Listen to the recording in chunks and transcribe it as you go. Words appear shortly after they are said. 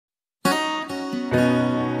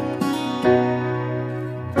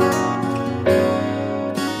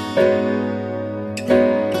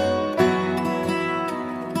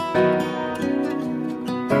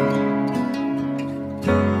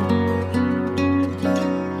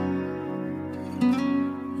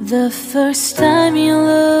The first time you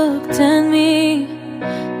looked at me,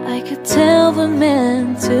 I could tell we're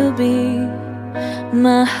meant to be.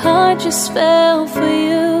 My heart just fell for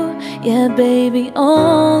you, yeah baby,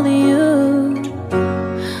 only you.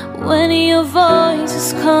 When your voice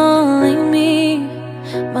is calling me,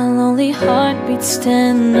 my lonely heart beats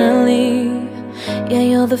tenderly. Yeah,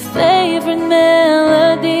 you're the favorite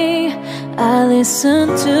melody I listen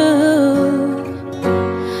to.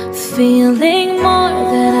 Feeling more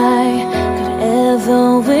than I could ever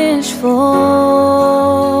wish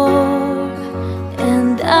for,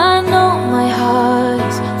 and I know my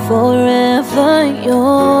heart's forever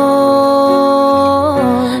yours.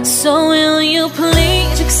 So will you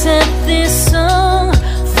please accept this song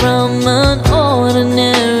from an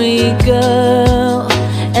ordinary girl,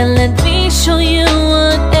 and let me show you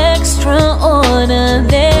an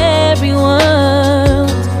extraordinary world.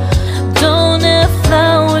 Don't have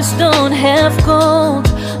flowers, don't have gold,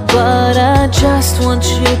 but I just want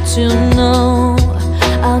you to know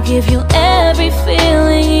I'll give you every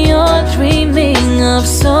feeling you're dreaming of,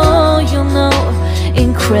 so you'll know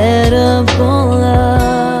incredible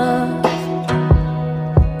love.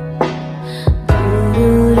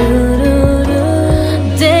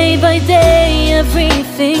 Day by day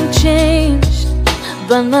everything changed,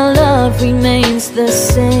 but my love remains the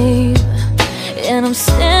same. And I'm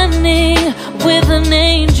standing with an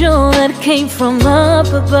angel that came from up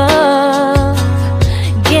above,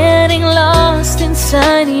 getting lost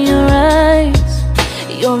inside your eyes.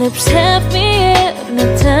 Your lips have me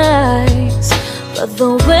hypnotized, but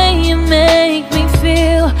the way you make me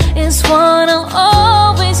feel is what I'll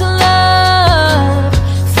always love.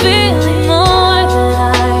 Feeling more than I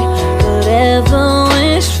could ever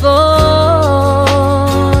wish for,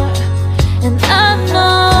 and I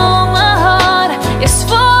know my heart is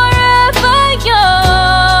forever yours.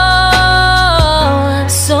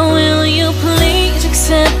 So will you please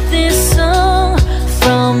accept this song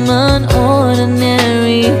from an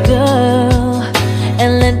ordinary girl,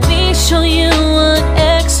 and let me show you an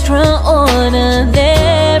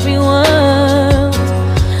extraordinary world.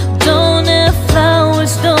 Don't have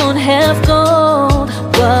flowers, don't have gold,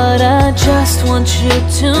 but I just want you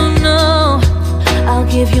to know I'll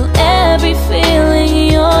give you every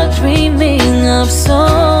feeling you're dreaming of,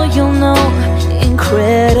 so you'll know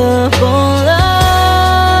incredible love.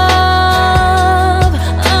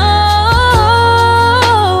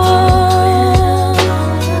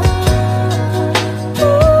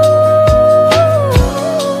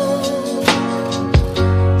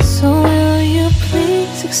 So will you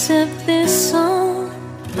please accept this song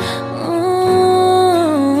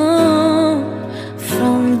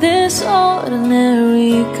from this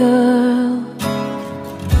ordinary girl?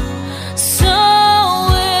 So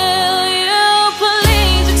will you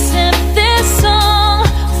please accept this song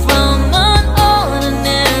from an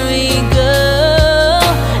ordinary girl,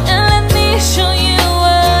 and let me show you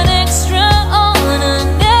an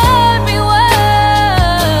extraordinary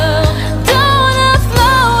world. Don't have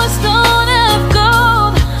flowers, don't have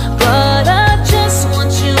gold, but I just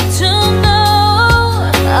want you to know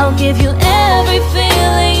I'll give you every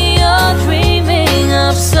feeling you're dreaming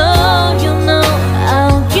of, so you'll know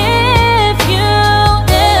I'll give you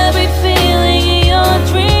every feeling you're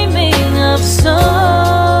dreaming of, so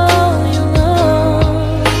you'll know.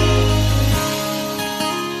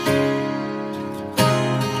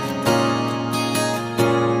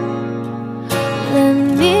 Let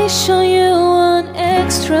me show you an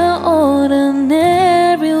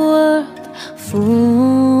extraordinary world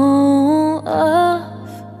full of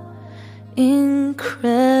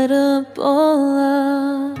incredible love.